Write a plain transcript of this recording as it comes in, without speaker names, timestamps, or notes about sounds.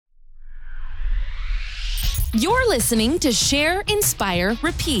You're listening to Share, Inspire,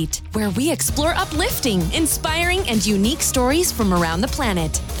 Repeat, where we explore uplifting, inspiring, and unique stories from around the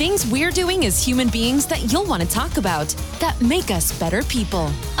planet. Things we're doing as human beings that you'll want to talk about, that make us better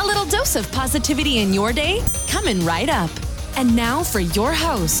people. A little dose of positivity in your day? Coming right up. And now for your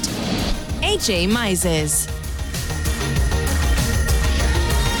host, AJ Mises.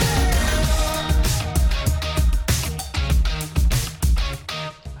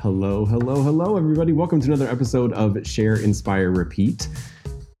 Hello, everybody. Welcome to another episode of Share, Inspire, Repeat.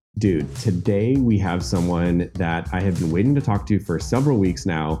 Dude, today we have someone that I have been waiting to talk to for several weeks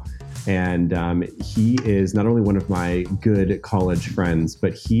now. And he is not only one of my good college friends,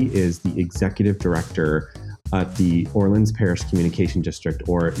 but he is the executive director at the Orleans Parish Communication District,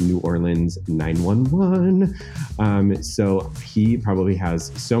 or New Orleans 911. So he probably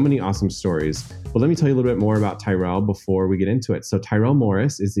has so many awesome stories. But let me tell you a little bit more about Tyrell before we get into it. So Tyrell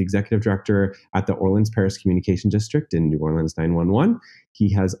Morris is the executive director at the Orleans Parish Communication District in New Orleans 911.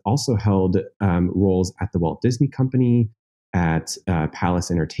 He has also held roles at the Walt Disney Company, at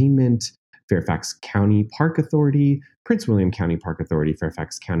Palace Entertainment, Fairfax County Park Authority, Prince William County Park Authority,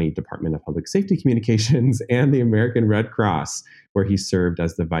 Fairfax County Department of Public Safety Communications, and the American Red Cross, where he served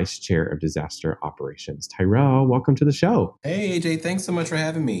as the Vice Chair of Disaster Operations. Tyrell, welcome to the show. Hey, AJ, thanks so much for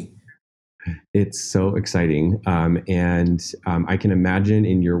having me. It's so exciting. And I can imagine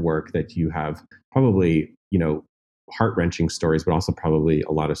in your work that you have probably, heart-wrenching stories, but also probably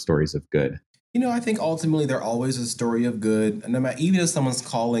a lot of stories of good. I think ultimately they're always a story of good. And no matter, even if someone's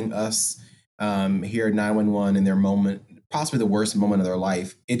calling us here at 911 in their moment, possibly the worst moment of their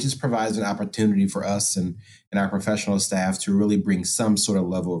life, it just provides an opportunity for us and our professional staff to really bring some sort of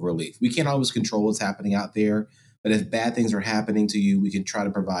level of relief. We can't always control what's happening out there, but if bad things are happening to you, we can try to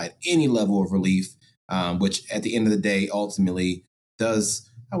provide any level of relief, which at the end of the day, ultimately does,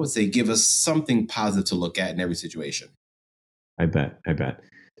 I would say, give us something positive to look at in every situation. I bet.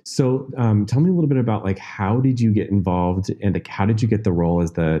 So tell me a little bit about how did you get involved and how did you get the role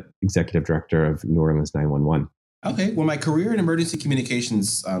as the executive director of New Orleans 911? Okay, well, my career in emergency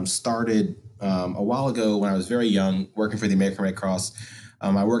communications started a while ago when I was very young, working for the American Red Cross.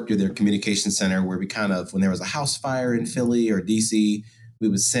 I worked at their communication center where we when there was a house fire in Philly or DC, we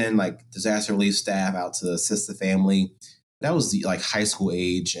would send disaster relief staff out to assist the family. That was the high school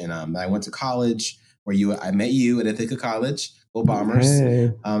age, and I went to college where I met you at Ithaca College. Go Bombers.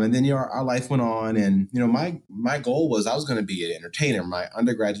 Hey. And then our life went on, and my goal was I was going to be an entertainer. My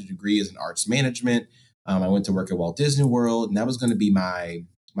undergraduate degree is in arts management. I went to work at Walt Disney World, and that was going to be my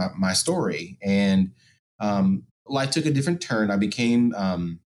story. And life took a different turn. I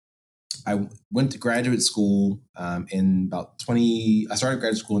went to graduate school I started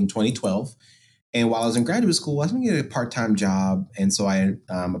graduate school in 2012. And while I was in graduate school, I was going to get a part-time job. And so I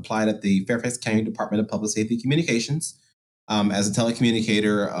applied at the Fairfax County Department of Public Safety Communications as a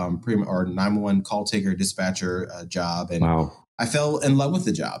telecommunicator or 911 call taker dispatcher job. And wow. I fell in love with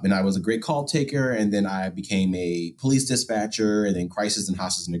the job, and I was a great call taker. And then I became a police dispatcher, and then crisis and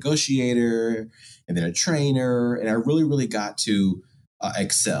hostage negotiator, and then a trainer. And I really, really got to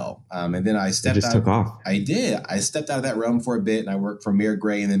excel. And then I stepped out. Took off. I did. I stepped out of that realm for a bit, and I worked for Mayor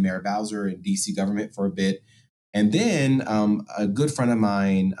Gray and then Mayor Bowser in DC government for a bit. And then a good friend of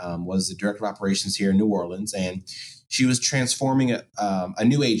mine was the director of operations here in New Orleans, and she was transforming a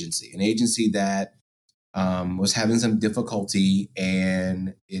new agency, an agency that was having some difficulty,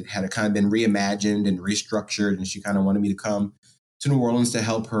 and it had kind of been reimagined and restructured. And she kind of wanted me to come to New Orleans to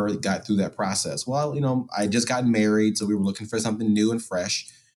help her get through that process. Well, I just got married, so we were looking for something new and fresh.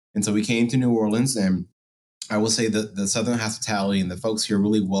 And so we came to New Orleans, and I will say that the Southern hospitality and the folks here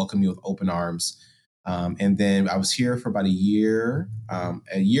really welcomed me with open arms. And then I was here for about a year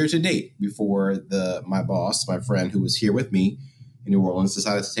to date before my boss, my friend who was here with me in New Orleans,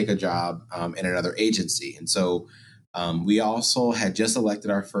 decided to take a job in another agency. And so we also had just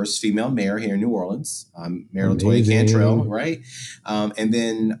elected our first female mayor here in New Orleans, Mayor Latoya Cantrell, right? And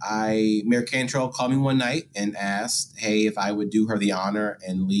then Mayor Cantrell called me one night and asked, hey, if I would do her the honor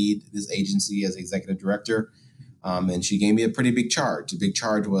and lead this agency as executive director. And she gave me a pretty big charge. The big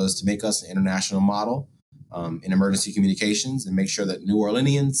charge was to make us an international model in emergency communications and make sure that New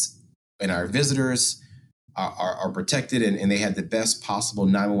Orleanians and our visitors are protected and they have the best possible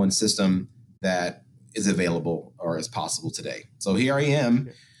 911 system that is available or is possible today. So here I am.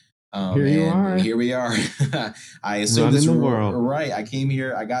 Here we are. I assume this world. Right. I came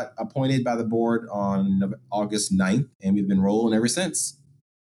here. I got appointed by the board on August 9th, and we've been rolling ever since.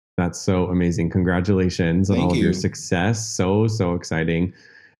 That's so amazing. Congratulations on all of your success. So exciting.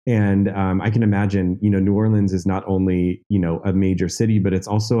 And I can imagine, New Orleans is not only, a major city, but it's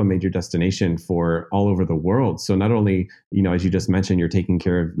also a major destination for all over the world. So not only, as you just mentioned, you're taking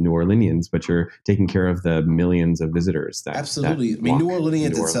care of New Orleanians, but you're taking care of the millions of visitors that Absolutely. that I mean, New walk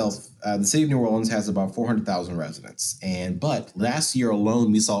Orleans New itself, the city of New Orleans has about 400,000 residents. But last year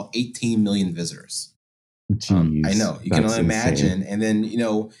alone, we saw 18 million visitors. Jeez, I know. You can only imagine. insane. And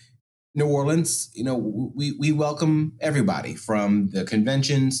then, New Orleans, we welcome everybody from the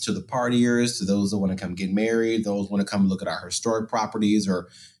conventions to the partiers to those that want to come get married, those want to come look at our historic properties or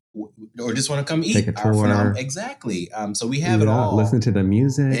just want to come eat Take a our tour. Exactly. So we have it Yeah, all. listen to the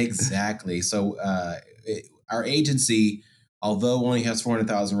music. Exactly. So our agency, although only has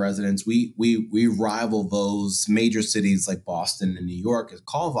 400,000 residents, we rival those major cities like Boston and New York as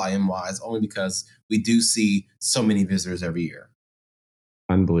call volume wise, only because we do see so many visitors every year.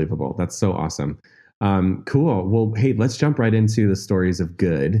 Unbelievable. That's so awesome. Cool. Well, hey, let's jump right into the stories of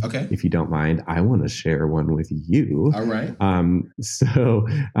good. Okay. If you don't mind, I want to share one with you. All right.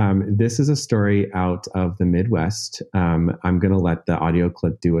 This is a story out of the Midwest. I'm going to let the audio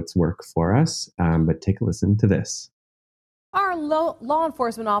clip do its work for us, but take a listen to this. Our law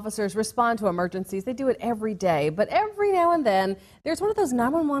enforcement officers respond to emergencies. They do it every day, but every now and then there's one of those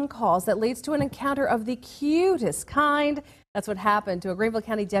 911 calls that leads to an encounter of the cutest kind. That's what happened to a Greenville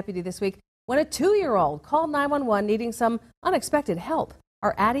County deputy this week when a 2-year-old called 911 needing some unexpected help.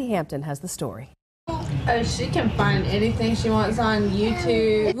 Our Addie Hampton has the story. She can find anything she wants on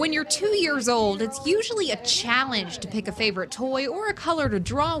YouTube. When you're 2 years old, it's usually a challenge to pick a favorite toy or a color to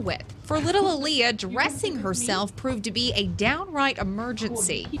draw with. For little Aaliyah, dressing herself proved to be a downright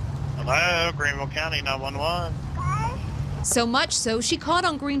emergency. Hello, Greenville County 911. So much so, she called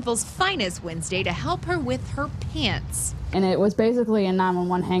on Greenville's finest Wednesday to help her with her pants. And it was basically a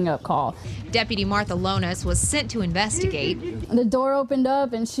 911 hang-up call. Deputy Martha Lonas was sent to investigate. The door opened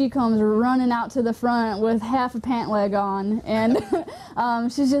up and she comes running out to the front with half a pant leg on. And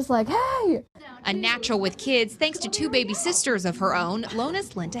she's just like, hey! A natural with kids, thanks to 2 baby sisters of her own,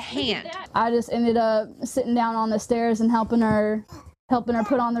 Lonas lent a hand. I just ended up sitting down on the stairs and helping her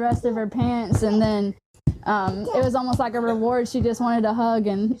put on the rest of her pants, and then it was almost like a reward. She just wanted a hug.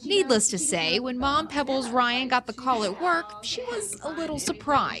 And needless to say, when Mom Pebbles Ryan got the call at work, she was a little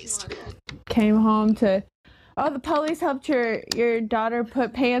surprised. Came home to, the police helped your daughter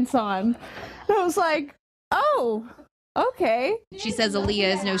put pants on. I was like, oh, okay. She says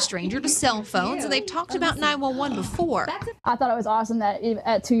Aaliyah is no stranger to cell phones, and they've talked about 911 before. I thought it was awesome that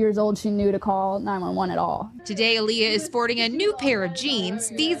at 2 years old she knew to call 911 at all. Today, Aaliyah is sporting a new pair of jeans.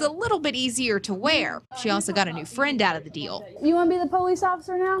 These a little bit easier to wear. She also got a new friend out of the deal. You want to be the police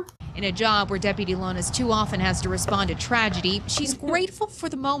officer now? In a job where Deputy Lonas too often has to respond to tragedy, she's grateful for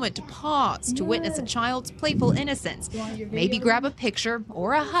the moment to pause to witness a child's playful innocence, maybe grab a picture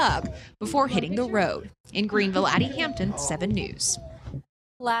or a hug before hitting the road. In Greenville, Addie Hampton, 7 News.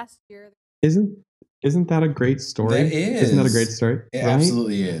 Last year. Isn't that a great story? That is. Isn't that a great story? It right?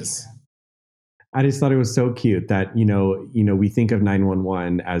 absolutely is. I just thought it was so cute that, we think of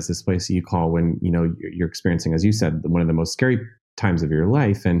 911 as this place that you call when, you're experiencing, as you said, one of the most scary times of your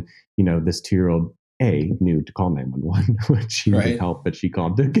life. And, this 2-year-old knew to call 911 when she needed help, but she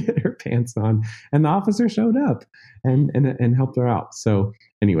called to get her pants on, and the officer showed up and helped her out. So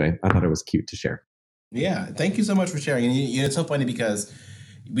anyway, I thought it was cute to share. Yeah. Thank you so much for sharing. And it's so funny because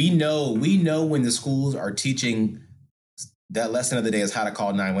we know when the schools are teaching that lesson of the day is how to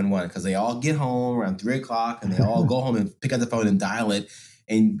call 911, because they all get home around 3:00 and they all go home and pick up the phone and dial it.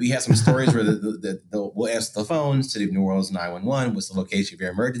 And we have some stories where we'll answer the phones to the New Orleans 911. What's the location of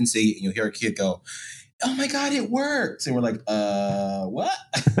your emergency? And you'll hear a kid go, "Oh my God, it works!" And we're like, what?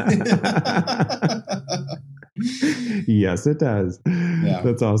 Yes, it does. Yeah.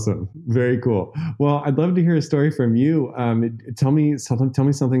 That's awesome. Very cool. Well, I'd love to hear a story from you. Tell me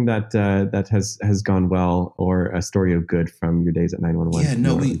something that has gone well, or a story of good from your days at 911. Yeah,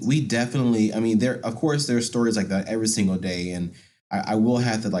 no, we definitely. I mean, there's stories like that every single day, and I will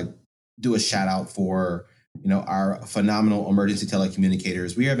have to do a shout out for our phenomenal emergency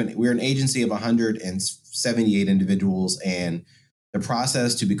telecommunicators. We're an agency of 178 individuals, and the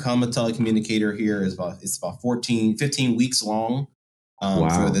process to become a telecommunicator here is about 15 weeks long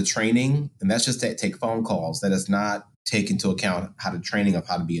for the training. And that's just to take phone calls. That does not take into account how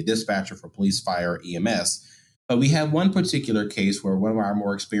to be a dispatcher for police, fire, EMS. But we have one particular case where one of our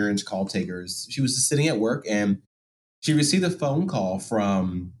more experienced call takers, she was just sitting at work and she received a phone call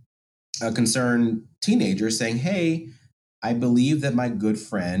from a concerned teenager saying, "Hey, I believe that my good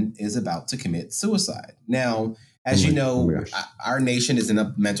friend is about to commit suicide." Now, As you Oh know, my gosh. our nation is in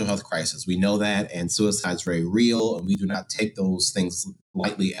a mental health crisis. We know that, and suicide is very real, and we do not take those things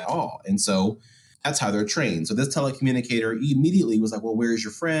lightly at all. And so that's how they're trained. So this telecommunicator immediately was like, "Well, where's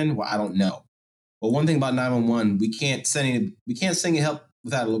your friend?" "Well, I don't know." Well, one thing about 911, we can't send help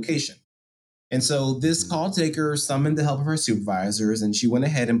without a location. And so this call taker summoned the help of her supervisors, and she went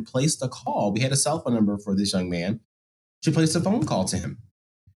ahead and placed a call. We had a cell phone number for this young man. She placed a phone call to him,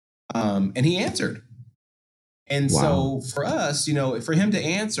 and he answered. And Wow. so for us, for him to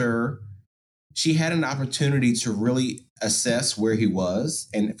answer, she had an opportunity to really assess where he was.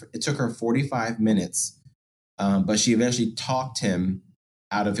 And it took her 45 minutes, but she eventually talked him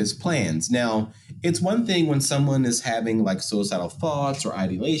out of his plans. Now, it's one thing when someone is having like suicidal thoughts or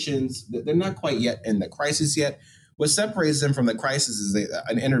ideations, they're not quite yet in the crisis yet. What separates them from the crisis is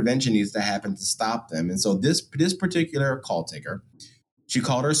an intervention needs to happen to stop them. And so this particular call taker, she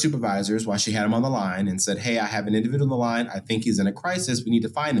called her supervisors while she had him on the line and said, "Hey, I have an individual on the line. I think he's in a crisis. We need to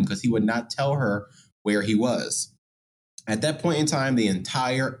find him," because he would not tell her where he was. At that point in time, the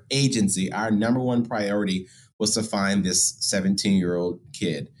entire agency, our number one priority was to find this 17-year-old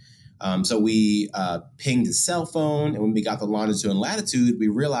kid. So we pinged his cell phone, and when we got the longitude and latitude, we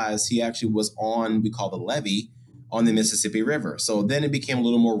realized he actually was on, we call the levee, on the Mississippi River. So then it became a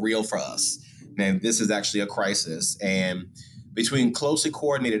little more real for us. Now, this is actually a crisis. And between closely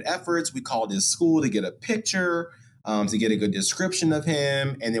coordinated efforts, we called his school to get a picture, to get a good description of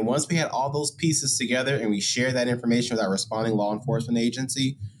him. And then once we had all those pieces together and we shared that information with our responding law enforcement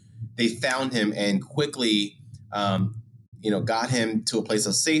agency, they found him and quickly, got him to a place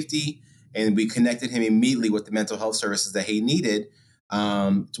of safety. And we connected him immediately with the mental health services that he needed,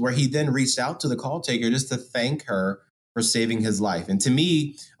 to where he then reached out to the call taker just to thank her for saving his life. And to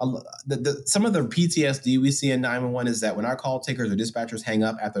me, some of the PTSD we see in 911 is that when our call takers or dispatchers hang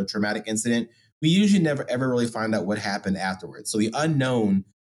up after a traumatic incident, we usually never ever really find out what happened afterwards. So the unknown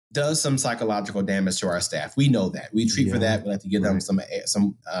does some psychological damage to our staff. We know that. We treat for that. We like to give them some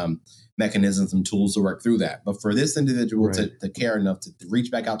mechanisms, some tools to work through that. But for this individual to care enough to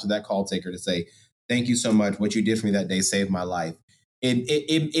reach back out to that call taker to say, "Thank you so much. What you did for me that day saved my life."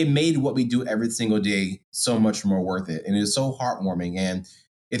 It made what we do every single day so much more worth it. And it's so heartwarming. And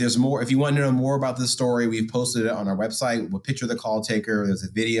if you want to know more about this story, we've posted it on our website. We'll picture the call taker. There's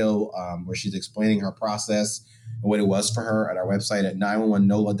a video where she's explaining her process and what it was for her at our website at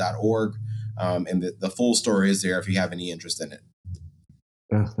 911nola.org. And the full story is there if you have any interest in it.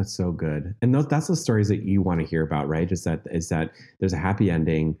 Oh, that's so good. And that's the stories that you want to hear about, right? Is that there's a happy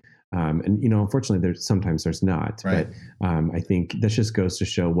ending. And, unfortunately, there's not. Right. But I think this just goes to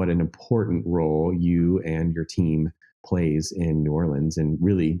show what an important role you and your team plays in New Orleans and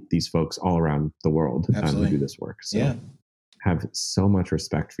really these folks all around the world who do this work. So have so much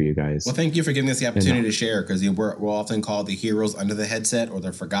respect for you guys. Well, thank you for giving us the opportunity to share, because we're often called the heroes under the headset or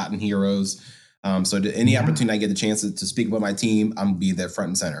the forgotten heroes. So any opportunity I get the chance to speak with my team, I'm going to be there front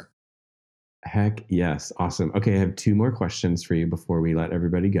and center. Heck yes. Awesome. Okay. I have two more questions for you before we let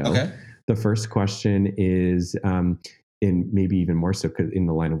everybody go. Okay. The first question is, in maybe even more so in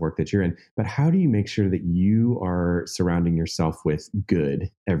the line of work that you're in, but how do you make sure that you are surrounding yourself with good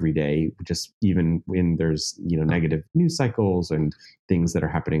every day, just even when there's, negative news cycles and things that are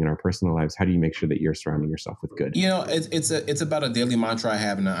happening in our personal lives? How do you make sure that you're surrounding yourself with good? It's about a daily mantra I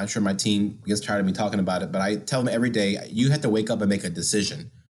have, and I'm sure my team gets tired of me talking about it, but I tell them every day, you have to wake up and make a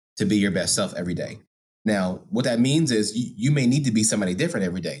decision to be your best self every day. Now, what that means is you may need to be somebody different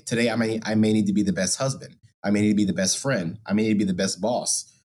every day. Today, I may need to be the best husband. I may need to be the best friend. I may need to be the best be or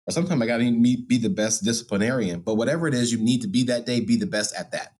sometimes I got to be the best disciplinarian. But whatever it is you need to be that day, be the best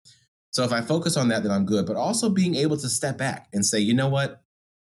at that. So if I focus on that, then I'm good. But also being able to step back and say, you know what?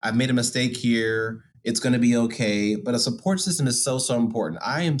 I've made a mistake here. It's going to be okay. But a support system is so, so important.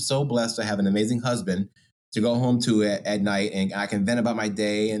 I am so blessed to have an amazing husband to go home to at night, and I can vent about my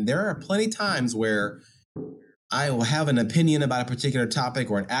day. And there are plenty of times where I will have an opinion about a particular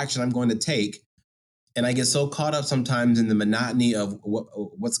topic or an action I'm going to take. And I get so caught up sometimes in the monotony of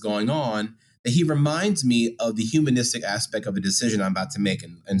what's going on that he reminds me of the humanistic aspect of the decision I'm about to make.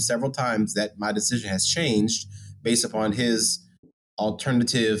 And several times that my decision has changed based upon his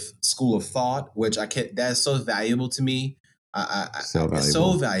alternative school of thought, which that is so valuable to me. It's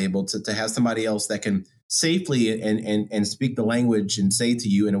so valuable to have somebody else that can safely and speak the language and say to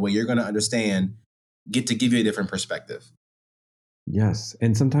you in a way you're going to understand, get to give you a different perspective. Yes.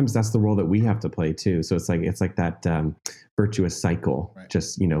 And sometimes that's the role that we have to play too. So it's like that virtuous cycle. Right.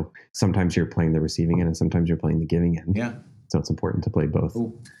 Just, sometimes you're playing the receiving end and sometimes you're playing the giving end. Yeah. So it's important to play both.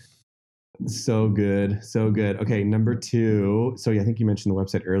 Ooh. So good. So good. Okay, number 2. So I think you mentioned the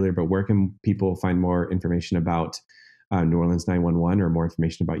website earlier, but where can people find more information about New Orleans 911 or more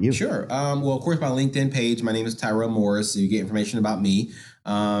information about you? Sure. Well, of course, my LinkedIn page, my name is Tyrell Morris. So you get information about me.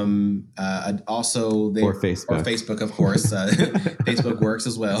 Also, or Facebook, of course. Facebook works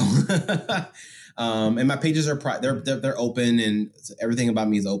as well. And my pages are they're open, and everything about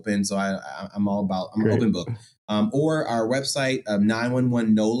me is open. So I'm an open book. Or our website,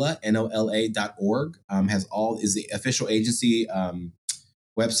 911NOLA, NOLA.org, is the official agency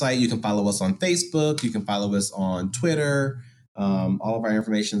website. You can follow us on Facebook. You can follow us on Twitter. All of our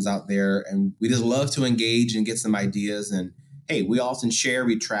information is out there, and we just love to engage and get some ideas. And hey, we often share,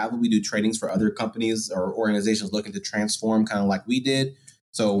 we travel, we do trainings for other companies or organizations looking to transform kind of like we did.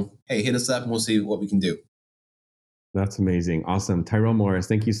 So, hey, hit us up and we'll see what we can do. That's amazing. Awesome. Tyrell Morris,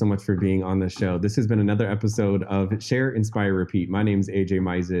 thank you so much for being on the show. This has been another episode of Share, Inspire, Repeat. My name's AJ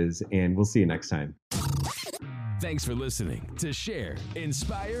Mises, and we'll see you next time. Thanks for listening to Share,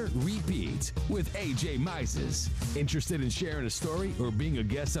 Inspire, Repeat with AJ Mises. Interested in sharing a story or being a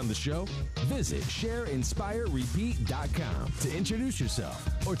guest on the show? Visit shareinspirerepeat.com to introduce yourself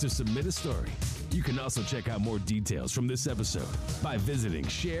or to submit a story. You can also check out more details from this episode by visiting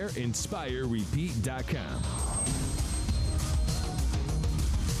shareinspirerepeat.com.